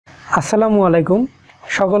আসসালামু আলাইকুম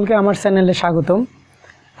সকলকে আমার চ্যানেলে স্বাগতম।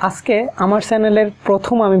 আজকে আমার চ্যানেলের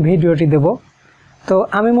প্রথম আমি ভিডিওটি দেব। তো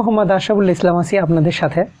আমি মোহাম্মদ আশরাফুল ইসলাম আছি আপনাদের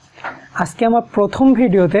সাথে। আজকে আমার প্রথম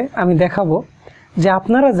ভিডিওতে আমি দেখাবো যে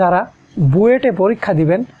আপনারা যারা বুয়েটে পরীক্ষা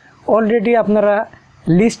দিবেন অলরেডি আপনারা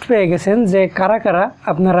লিস্ট পেয়ে গেছেন যে কারা কারা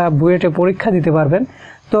আপনারা বুয়েটে পরীক্ষা দিতে পারবেন।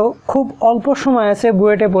 তো খুব অল্প সময় আছে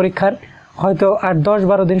বুয়েটে পরীক্ষার, হয়তো আর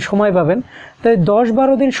 10-12 দিন সময় পাবেন। তো এই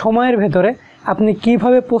 10-12 দিন সময়ের ভেতরে আপনি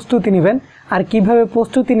কিভাবে প্রস্তুতি নেবেন আর কিভাবে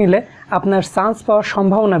প্রস্তুতি নিলে আপনার চান্স পাওয়ার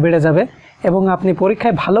সম্ভাবনা বেড়ে যাবে এবং আপনি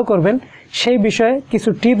পরীক্ষায় ভালো করবেন সেই বিষয়ে কিছু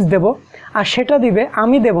টিপস দেব। আর সেটা দিবে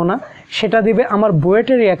আমি দেব না, সেটা দিবে আমার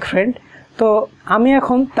বুয়েটেরই এক ফ্রেন্ড। তো আমি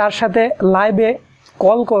এখন তার সাথে লাইভে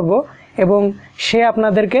কল করব এবং সে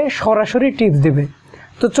আপনাদেরকে সরাসরি টিপস দেবে।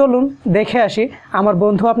 তো চলুন দেখে আসি আমার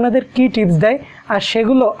বন্ধু আপনাদের কি টিপস দেয়, আর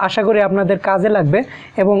সেগুলো আশা করি আপনাদের কাজে লাগবে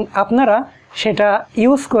এবং আপনারা সেটা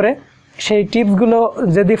ইউজ করে সেই টিপসগুলো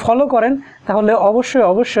যদি ফলো করেন তাহলে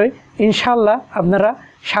অবশ্যই ইনশাআল্লাহ আপনারা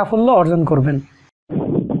সাফল্য অর্জন করবেন।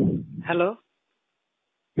 হ্যালো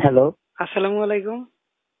হ্যালো, আসসালামু আলাইকুম।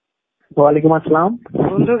 ওয়ালাইকুম আসসালাম।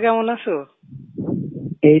 বন্ধু কেমন আছো?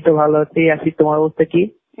 এই তো ভালো আছি। তোমার অবস্থা কি?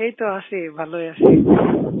 এই তো আছি, ভালোই আছি।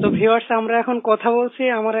 তো ভিউয়ার্স, আমরা এখন কথা বলছি,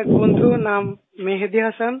 আমার এক বন্ধু নাম মেহেদি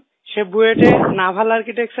হাসান, সে বুয়েটে naval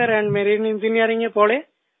architecture and marine engineering এ পড়ে।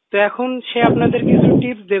 তো এখন সে আপনাদের কিছু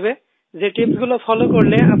টিপস দেবে, যে টিপস গুলো ফলো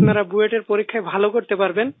করলে আপনারা বুয়েটের পরীক্ষায় ভালো করতে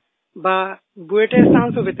পারবেন বা বুয়েটের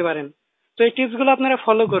চান্সও পেতে পারেন। তো এই টিপস গুলো আপনারা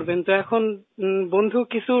ফলো করবেন। তো এখন বন্ধু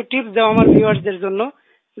কিছু টিপস দাও আমার ভিউয়ার্সদের জন্য,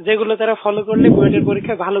 যেগুলো তারা ফলো করলে বুয়েটের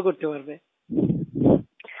পরীক্ষায় ভালো করতে পারবে।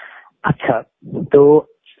 আচ্ছা, তো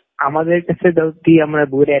আমাদের কাছে যদি আমরা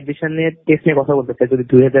বুয়েট অ্যাডমিশনের টেস্ট নিয়ে কথা বলতে চাই, যদি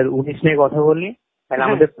 2019 নিয়ে কথা বলি, তাহলে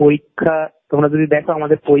আমাদের পরীক্ষা, তোমরা যদি দেখো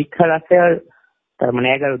আমাদের পরীক্ষার আছে আর তার মানে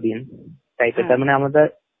 11 দিন টাইপের। তার মানে আমাদের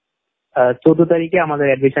 14 তারিখে আমাদের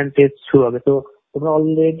অ্যাডমিশন টেস্ট শুরু হবে। তো তোমরা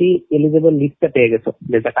অলরেডি এলিজিবল লিস্টটা পেয়ে গেছো,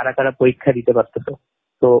 যেটা কারা কারা পরীক্ষা দিতে পারতেছো।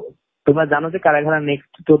 তো তোমরা জানো যে কারা কারা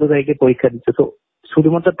নেক্সট 14 তারিখে পরীক্ষা দিচ্ছ। তো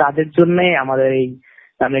শুধুমাত্র তাদের জন্যই আমাদের এই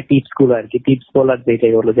মানে টিপস গুলো আর কি, টিপস বলার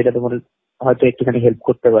যেটাই হলো, যেটা তোমার হয়তো একটুখানি হেল্প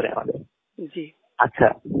করতে পারে আমাদের। জি আচ্ছা,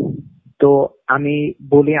 তো আমি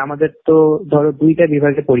বলি, আমাদের তো ধরো দুইটা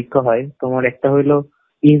বিভাগে পরীক্ষা হয়। তোমার একটা হলো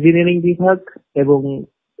ইঞ্জিনিয়ারিং বিভাগ, এবং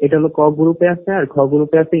এটা হলো ক গ্রুপে আছে, আর খ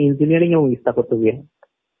গ্রুপে আছে ইঞ্জিনিয়ারিং এবং স্থাপত্য বিভাগ।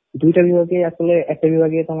 দুইটা বিভাগে আসলে, একটা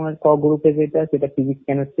বিভাগে তোমার ক গ্রুপে যেটা, সেটা ফিজিক্স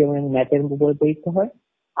কেমিস্ট্রি এবং ম্যাথের উপরে পরীক্ষা হয়।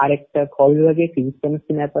 আর একটা খ বিভাগে ফিজিক্স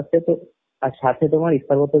কেমিস্ট্রি ম্যাথ আছে। তো আর সাথে তোমার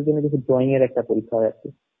স্থাপত্যের জন্য কিছু ড্রয়িং এর একটা পরীক্ষা হয় আর কি।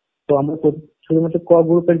 তো আমরা শুধুমাত্র ক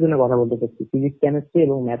গ্রুপের জন্য কথা বলতে চাচ্ছি, ফিজিক্স কেমিস্ট্রি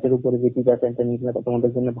এবং ম্যাথের উপরে যে টিচারটা নিয়ে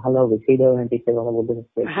তোমাদের জন্য ভালো হবে সেই ধরনের টিচার কথা বলতে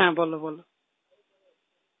চাচ্ছি। হ্যাঁ, বলো বলো।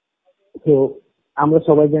 তো আমরা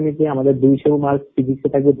সবাই জানি যে আমাদের 200 মার্ক ফিজিক্সে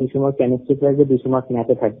থাকবে, 200 মার্ক কেমিস্ট্রি থাকবে, 200 মার্ক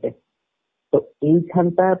ম্যাথে থাকবে। তো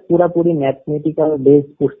এইখানটা পুরাপুরি ম্যাথমেটিক্যাল বেস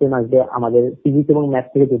কোশ্চেন আসবে আমাদের ফিজিক্স এবং ম্যাথ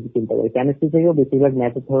থেকে। যদি চিন্তা করি, কেমিস্ট্রি থেকেও বেশিরভাগ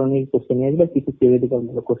ম্যাথের ধরনের কোশ্চেন নিয়ে আসবে, কিছু থিওরিটিক্যাল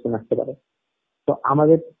কোশ্চেন আসতে পারে। তো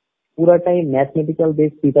আমাদের পুরাটাই ম্যাথমেটিক্যাল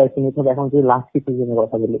বেস প্রিপারেশন নিতে হবে। এখন যদি লাস্ট কিছু জনের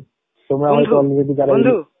কথা বলি, তোমরা হয়তো অলরেডি যারা,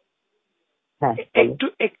 হ্যাঁ একটু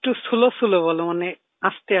একটু স্লো বলো, মানে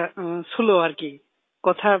আস্তে স্লো আর কি,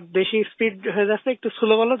 কথা বেশি স্পিড হয়ে যাচ্ছে, একটু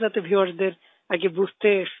স্লো বলো যাতে ভিউয়ারদের আর কি বুঝতে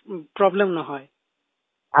প্রবলেম না হয়।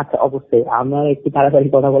 আচ্ছা, অবশ্যই আমার একটু তাড়াতাড়ি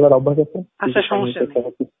কথা বলার অভ্যাস আছে। আচ্ছা, সমস্যা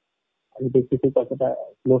নেই। আমি দেখতেছি কতটা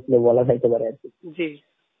স্লো বলা যাইতে পারে আর কি। জি।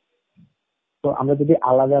 তো আমরা যদি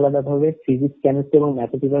আলাদা আলাদা ভাবে ফিজিক্স কেমিস্ট্রি এবং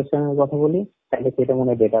ম্যাথ প্রিপারেশনের কথা বলি, তাহলে সেটা মনে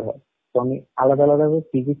হয় বেটার হয়। তো আমি আলাদা আলাদা ভাবে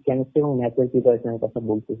ফিজিক্স কেমিস্ট্রি এবং ম্যাথের প্রিপারেশনের কথা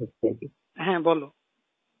বলতে চাচ্ছি আর কি। হ্যাঁ, বলো।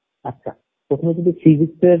 আচ্ছা, প্রথমে যদি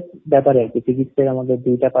ফিজিক্সের ব্যাপারে আর কি, ফিজিক্সের আমাদের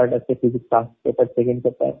দুইটা পার্ট আছে, physics first paper, second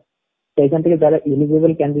paper. তো এখান থেকে যারা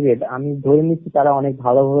এলিজিবল ক্যান্ডিডেট, আমি ধরে নিচ্ছি তারা অনেক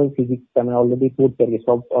ভালোভাবে ফিজিক্স মানে অলরেডি পড়ছে আর কি,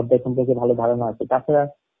 সব অধ্যায় সম্পর্কে ভালো ধারণা আছে। তাছাড়া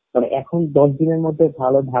মানে এখন 10 দিনের মধ্যে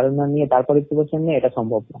ভালো ধারণা নিয়ে তারপরে প্রিপারেশন নিয়ে এটা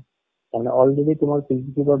সম্ভব না। মানে অলরেডি তোমার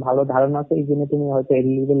ফিজিক্সের উপর ভালো ধারণা আছে, এই জন্য তুমি হয়তো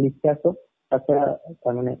এলিজিবল লিস্টে আছো। তাছাড়া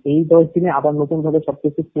তার মানে এই 10 দিনে আবার নতুন ভাবে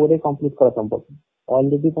সবকিছু পড়ে কমপ্লিট করা সম্ভব।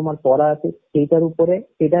 অলরেডি তোমার পড়া আছে সেইটার উপরে,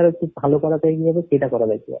 সেটার একটু ভালো করা যায় কিভাবে, সেটা করা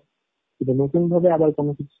যায় কিভাবে। কিন্তু নতুন ভাবে আবার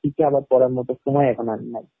কোনো কিছু শিখে আবার পড়ার মতো সময় এখন আর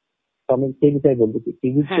নাই। তো আমি সেই বিষয়ে বলতেছি,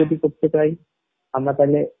 ফিজিক্স যদি করতে চাই আমরা,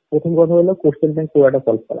 তাহলে প্রথম কথা হলো কোশ্চেন ব্যাংক পুরোটা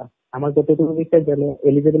সলভ করা। আমার যতটুকু বিশ্বাস, যারা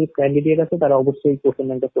এলিজিবল ক্যান্ডিডেট আছে তারা অবশ্যই কোশ্চেন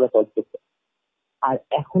ব্যাংকটা পুরো সলভ করছে। আর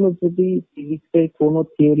এখনো যদি ফিজিক্সের কোন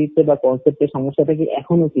থিওরিতে বা কনসেপ্টে সমস্যা থাকে,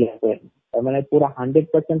 এখনো ক্লিয়ার করে, তার মানে পুরো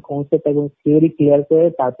 100% কনসেপ্ট এবং থিওরি ক্লিয়ার করে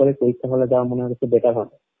তারপরে পরীক্ষা হলে যাওয়া মনে হচ্ছে বেটার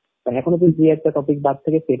হবে। কারণ এখনো যদি যে একটা টপিক বাদ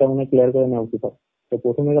থাকে সেটা মনে ক্লিয়ার করে নেওয়া উচিত হবে। তো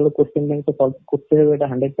প্রথমে গেল কোশ্চেন ব্যাংক সলভ করতে হবে, এটা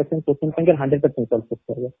 100% কোশ্চেন ব্যাংকের 100% সলভ করতে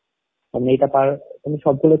হবে। মানে এটা তুমি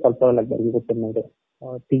সবগুলো সলভ করা লাগবে আর কি কোশ্চেন ব্যাংকে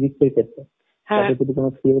ফিজিক্সের ক্ষেত্রে। হ্যাঁ তাতে যদি কোনো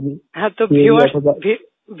থিওরি হ্যাঁ, তো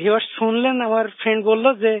ভিউয়ার্স শুনলেন, আমার ফ্রেন্ড বলল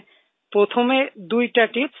যে প্রথমে 2টা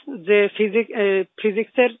টিপস, যে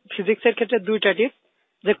ফিজিক্সের ক্ষেত্রে 2টা টিপস,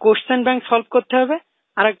 যে কোশ্চেন ব্যাংক সলভ করতে হবে,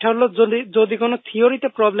 আর একটা হলো যদি কোনো থিওরিতে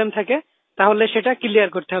প্রবলেম থাকে তাহলে সেটা ক্লিয়ার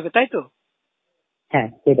করতে হবে, তাই তো? হ্যাঁ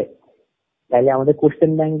সেটাই। তাহলে আমাদের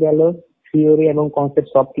কোশ্চেন ব্যাংক গেল, থিওরি এবং কনসেপ্ট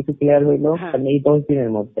সবকিছু ক্লিয়ার হইলো হ্যাঁ এই 10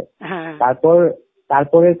 দিনের মধ্যে। হ্যাঁ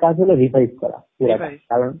তারপরের কাজ হলো রিভাইজ করা পুরাটা। রিভাইজ।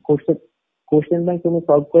 কারণ কোশ্চেন ব্যাংক তুমি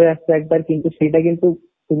সলভ করে আসছো একবার, কিন্তু সেটা কিন্তু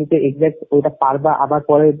তুমি তো এক্সাক্ট ওইটা পারবা আবার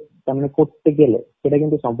পরে তার মানে করতে গেলে সেটা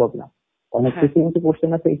কিন্তু সম্ভব না। অনেক হ্যাঁ কিছু কিন্তু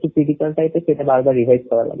কোশ্চেন আছে একটু ক্রিটিক্যাল টাইপের, সেটা বারবার রিভাইজ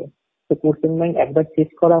করা লাগে। তো কোশ্চেন ব্যাংক একবার শেষ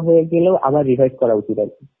করা হয়ে গেলেও আবার রিভাইজ করা উচিত আর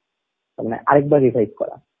কি, তার মানে আরেকবার রিভাইজ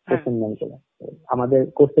করা হ্যাঁ কোশ্চেন ব্যাংক গুলো। আমাদের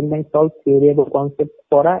কোশ্চেন ব্যাংক সলভ, থিওরি এবং কনসেপ্ট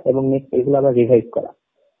পড়া এবং নেক্সট এগুলো আবার রিভাইজ করা।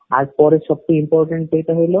 আর পরে সবচেয়ে ইম্পর্টেন্ট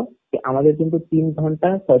যেটা হলো যে আমাদের কিন্তু 3 ঘন্টা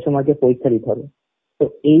 600 মার্কের পরীক্ষা দিতে হবে। তো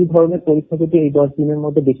এই ধরনের পরীক্ষা যদি এই 10 দিনের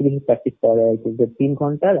মধ্যে বেশি বেশি প্র্যাকটিস করা যায়, যে 3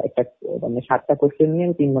 ঘন্টার একটা মানে 7টা কোশ্চেন নিয়ে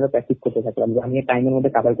আমি 3 ঘন্টা প্র্যাকটিস করতে থাকলাম যে আমি টাইমের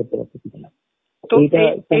মধ্যে কভার করতে পারছি কিনা। তো এইটা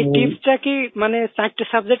একটা এই মূল। টিপসটা কি মানে 4টে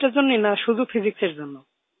সাবজেক্টের জন্য না শুধু ফিজিক্সের জন্য?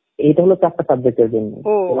 এইটা হলো 4টা সাবজেক্টের জন্য।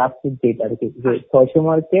 ও লাস্ট যেটা আর কি, যে 600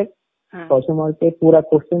 মার্কের হ্যাঁ 600 মার্কের পুরো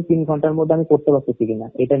কোশ্চেন 3 ঘন্টার মধ্যে আমি করতে পারছি কিনা,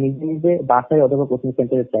 এটা নিজে নিজে বাসায় অথবা কোচিং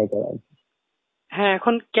সেন্টারে ট্রাই করা আর কি। হ্যাঁ।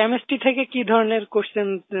 এখন কেমিস্ট্রি থেকে কি ধরনের কোশ্চেন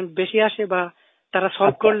বেশি আসে, বা তারা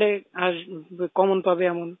সলভ আচ্ছা করলে আর কমন পাবে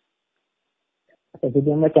এমন? আচ্ছা, যদি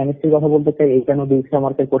আমরা কেমিস্ট্রির কথা বলতে চাই, এইখানেও 200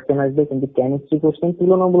 মার্কের কোশ্চেন আসবে, কিন্তু কেমিস্ট্রি কোশ্চেন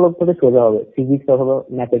তুলনামূলক ভাবে সোজা হবে ফিজিক্স অথবা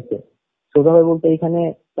ম্যাথের চেয়ে। সোজা হবে বলতে এখানে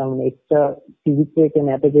তার মানে এক্সট্রা ফিজিক্স থেকে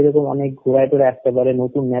ম্যাথে যেরকম অনেক ঘোরায় টোরে আসতে পারে,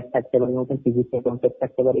 নতুন ম্যাথ থাকতে পারে, নতুন ফিজিক্সের কনসেপ্ট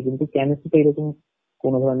থাকতে পারে, কিন্তু কেমিস্ট্রিতে এরকম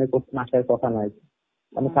কোনো ধরনের কোশ্চেন আসার কথা নয়।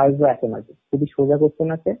 মানে সার্ভিস আসে না, খুবই সোজা কোশ্চেন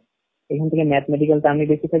আছে। এখান থেকে ম্যাথমেটিক্যাল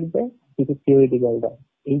টার্মই বেশি থাকবে, কিছু থিওরিটিক্যালটা।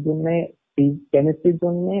 এই জন্য কেমিস্ট্রির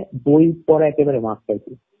জন্য বই পড়া একেবারে মাস্ট আর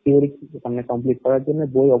কি। থিওরি সামনে কমপ্লিট করার জন্য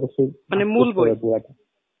বই অবশ্যই মানে must মূল পড়তে বই? হবে পুরাটা।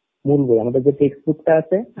 মূল বই, আমাদের যে টেক্সট বুকটা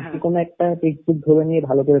আছে, হ্যাঁ যে কোনো একটা টেক্সট বুক ধরে নিয়ে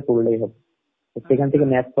ভালো করে পড়লেই হবে। তো সেখান থেকে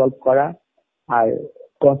ম্যাথ সলভ করা আর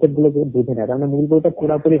কনসেপ্ট গুলো বুঝে নেওয়া, তার মানে মূল বইটা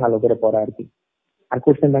পুরোপুরি ভালো করে পড়া আর কি। আর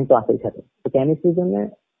কোশ্চেন ব্যাংক তো আছেই সাথে। তো কেমিস্ট্রির জন্য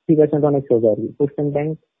প্রিপারেশনটা অনেক সোজা আর কি, কোশ্চেন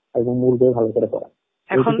ব্যাংক এবং মূল বই ভালো করে পড়া।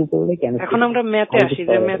 এখন এইটুকু করলে কেমিস্ট্রি এখন আমরা ম্যাথে ভালো আসি,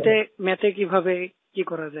 কিছু যে করা যেতে পারে। ম্যাথে কিভাবে কি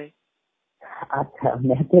করা যায়? আচ্ছা,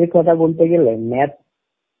 ম্যাথের কথা বলতে গেলে ম্যাথ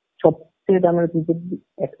সবচেয়ে আমার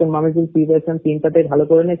একজন মানুষ যদি প্রিপারেশন 3টাতে ভালো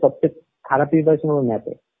করে নেয়, সবচেয়ে খারাপ প্রিপারেশন হবে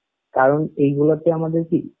ম্যাথে। কারণ এইগুলোতে আমাদের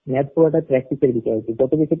কি ম্যাথ পুরোটা প্র্যাকটিসের বিষয় আর কি,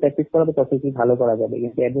 যত বেশি প্র্যাকটিস করাবে তত বেশি ভালো করা যাবে।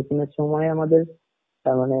 কিন্তু অ্যাডমিশনের সময় আমাদের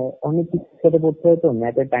তার মানে অনেক কিছুর সাথে পড়তে হয়, তো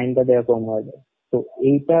ম্যাথের টাইমটা দেওয়া কম হয়ে যায়। তো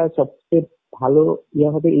এইটা সবচেয়ে ভালো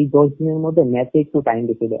হবে এই 10 দিনের মধ্যে ম্যাথে একটু টাইম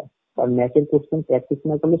বেশি দেওয়া। কারণ ম্যাথের কোশ্চেন প্র্যাকটিস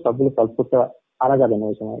না করলে সবগুলো সলভ করতে পারা যাবে না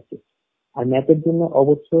ওই সময় আর কি। আর ম্যাথের জন্য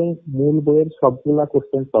অবশ্যই মূল বইয়ের সবগুলা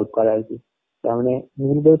কোশ্চেন সলভ করা আর কি। তার মানে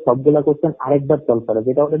মূল বইয়ের সবগুলা কোশ্চেন আরেকবার সলভ করা,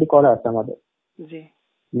 যেটা অলরেডি করা আছে আমাদের। জি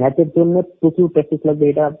ম্যাথের জন্য প্রচুর প্র্যাকটিস লাগবে,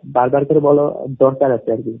 এটা বারবার করে বলা দরকার আছে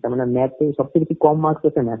আর কি। তার মানে ম্যাথে সবচেয়ে বেশি কম মার্কস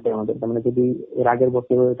আছে ম্যাথে আমাদের। তার মানে যদি এর আগের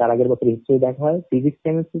বছর তার আগের বছর হিস্ট্রি দেখা হয়, ফিজিক্স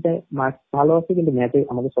কেমিস্ট্রিতে মার্কস ভালো আছে, কিন্তু ম্যাথে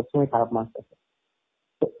আমাদের সবসময় খারাপ মার্কস আছে।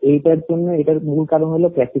 তো এইটার জন্য এটার মূল কারণ হলো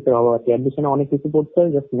প্র্যাকটিসের অভাব আছে। অ্যাডমিশনে অনেক কিছু পড়তে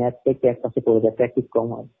হয়, জাস্ট ম্যাথটা একটু এক পাশে পড়ে যায়, প্র্যাকটিস কম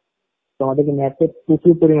হয়। তো আমাদেরকে ম্যাথে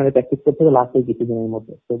প্রচুর পরিমাণে প্র্যাকটিস করতে হবে লাস্টের কিছুদিনের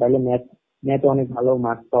মধ্যে। তো তাহলে ম্যাথে অনেক ভালো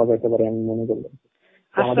মার্কস পাওয়া যেতে পারে আমি মনে করি। তো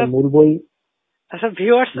আচ্ছা আমাদের মূল বই আচ্ছা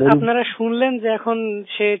ভিউয়ার্স, মূল আপনারা শুনলেন যে এখন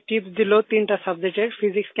সে টিপস দিল 3টা সাবজেক্টের,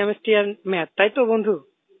 ফিজিক্স কেমিস্ট্রি আর ম্যাথ, তাই তো বন্ধু?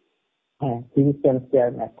 হ্যাঁ, ফিজিক্স কেমিস্ট্রি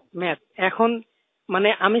আর ম্যাথ। ম্যাথ। এখন মানে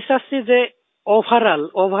আমি চাচ্ছি যে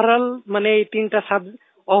ওভারঅল মানে এই 3টা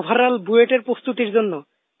ওভারঅল বুয়েটের প্রস্তুতির জন্য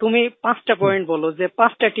তুমি 5টা পয়েন্ট বলো, যে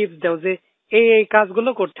 5টা টিপস দাও যে এই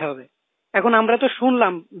কাজগুলো করতে হবে। এখন আমরা তো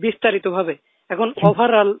শুনলাম বিস্তারিত ভাবে, এখন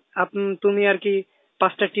ওভারঅল তুমি আর কি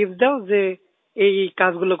 5টা টিপস দাও যে এই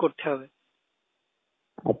কাজগুলো করতে হবে।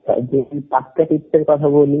 আচ্ছা, যে 5টা টিপসের কথা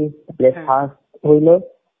বলি, হ্যাঁ ফার্স্ট হইলো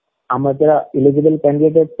আমরা যারা এলিজিবল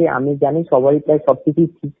ক্যান্ডিডেট আছি, আমি জানি সবাই প্রায় সবকিছু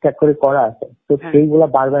ঠিকঠাক করে করা আছে, তো হ্যাঁ সেইগুলা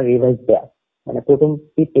বারবার রিভাইজ দেয়া। মানে প্রথম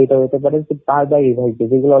টিপ এটা হতে পারে যে বারবার রিভাইজ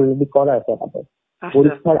দেয় যেগুলো অলরেডি করা আছে আমাদের। আচ্ছা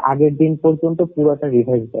পরীক্ষার আগের দিন পর্যন্ত পুরোটা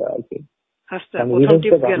রিভাইজ দেওয়া আর কি। আচ্ছা, মানে প্রথম রিভাইজ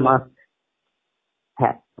টিপস দেওয়া গেল। মাস্ট।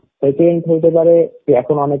 হ্যাঁ, সেকেন্ড হইতে পারে যে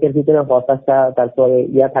এখন অনেকের ভিতরে হতাশা, তারপরে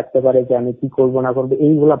থাকতে পারে যে আমি কি করবো না করবো,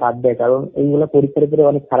 এইগুলা বাদ দেয়। কারণ এইগুলা পরীক্ষার উপরে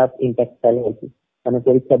অনেক খারাপ ইম্প্যাক্ট ফেলে আর কি। মানে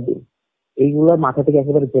পরীক্ষার দিন এইগুলো মাথা থেকে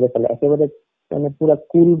একেবারে ঝেড়ে ফেলে, একেবারে মানে পুরো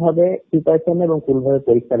কুল ভাবে প্রিপারেশন এবং কুল ভাবে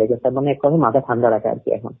পরীক্ষা রেখে, তার মানে এক কথা মাথা ঠান্ডা রাখা আর কি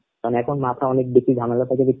এখন। কারণ এখন মাথা অনেক বেশি ঝামেলা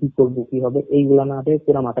থাকে যে কি করবো কি হবে, এইগুলা না ভেবে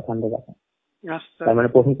পুরো মাথা ঠান্ডা রাখা। আচ্ছা তার মানে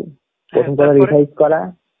প্রথম হ্যাঁ, প্রথম করে তারপরে রিভাইজ করা,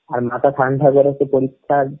 আর মাথা ঠান্ডা করে সে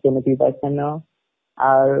পরীক্ষার জন্য প্রিপারেশন নেওয়া।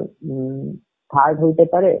 আর থার্ড হইতে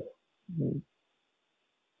পারে।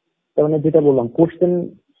 তার মানে যেটা বললাম কোশ্চেন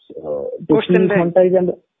 3 ঘন্টায় যে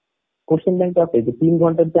আমরা কোশ্চেন ব্যাংক আছে যে 3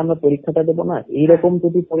 ঘন্টার যে আমরা পরীক্ষাটা দেবো না, এইরকম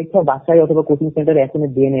যদি পরীক্ষা বাসায় অথবা কোচিং সেন্টারে এখন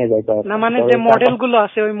দিয়ে নিয়ে যায় তো না, মানে যে মডেল গুলো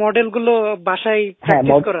আছে ওই মডেল গুলো বাসায়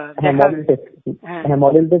প্র্যাকটিস করা,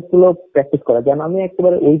 মডেল টেস্ট গুলো প্র্যাকটিস করা, যেন আমি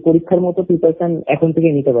একেবারে ওই পরীক্ষার মতো প্রিপারেশন এখন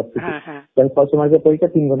থেকে নিতে পারছি। যেন 6 মার্কের পরীক্ষা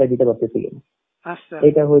 3 ঘন্টায় দিতে পারতেছি। আচ্ছা,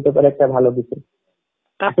 এটা হইতে পারে একটা ভালো বিষয়।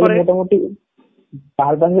 তারপরে মোটামুটি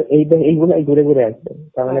বারবার এইগুলাই ঘুরে ঘুরে আসবে,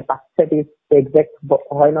 তার মানে 5-6টি এক্সাক্ট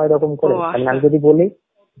হয় না এরকম করে। আমি যদি বলি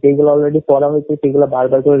যেগুলো অলরেডি পড়া হয়েছে সেগুলো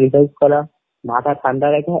বারবার করে রিভাইজ করা, মাথা ঠান্ডা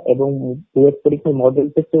রাখা, এবং বুয়েট পরীক্ষার মডেল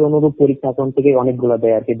টেস্টের অনুরূপ পরীক্ষা এখন থেকে অনেকগুলো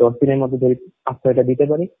দেয় আর কি। 10 দিনের মধ্যে যদি 5-6টা দিতে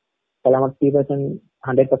পারি তাহলে আমার প্রিপারেশন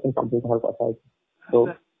 100% কমপ্লিট হওয়ার কথা আছে।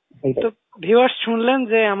 তো ভিউয়ার্স শুনলেন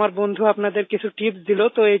যে আমার বন্ধু আপনাদের কিছু টিপস দিল,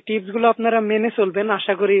 তো এই টিপস গুলো আপনারা মেনে চলবেন,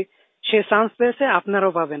 আশা করি সে চান্স পেয়েছে,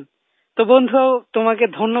 আপনারাও পাবেন। তো বন্ধু, তোমাকে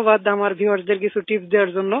ধন্যবাদ আমার ভিউয়ার্সদের কিছু টিপস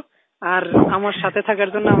দেওয়ার জন্য আর আমার সাথে থাকার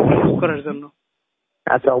জন্য, আমাকে হেল্প করার জন্য।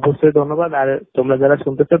 আচ্ছা, অবশ্যই ধন্যবাদ। আর তোমরা যারা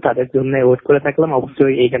শুনতেছো তাদের জন্য ওয়েট করে থাকলাম,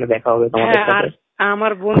 অবশ্যই এইখানে দেখা হবে তোমাদের সাথে। আর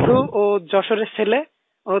আমার বন্ধু ও যশোরের ছেলে,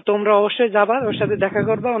 ও তোমরা অবশ্যই যাবা, ওর সাথে দেখা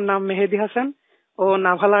করবা। ওর নাম মেহেদি হাসান, ও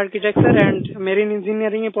naval architecture and marine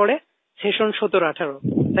engineering এ পড়ে, সেশন 17-18,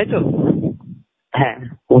 তাই তো? হ্যাঁ,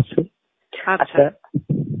 অবশ্যই। আচ্ছা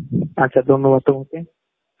আচ্ছা, ধন্যবাদ তোমাকে।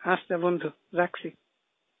 আচ্ছা বন্ধু, রাখছি।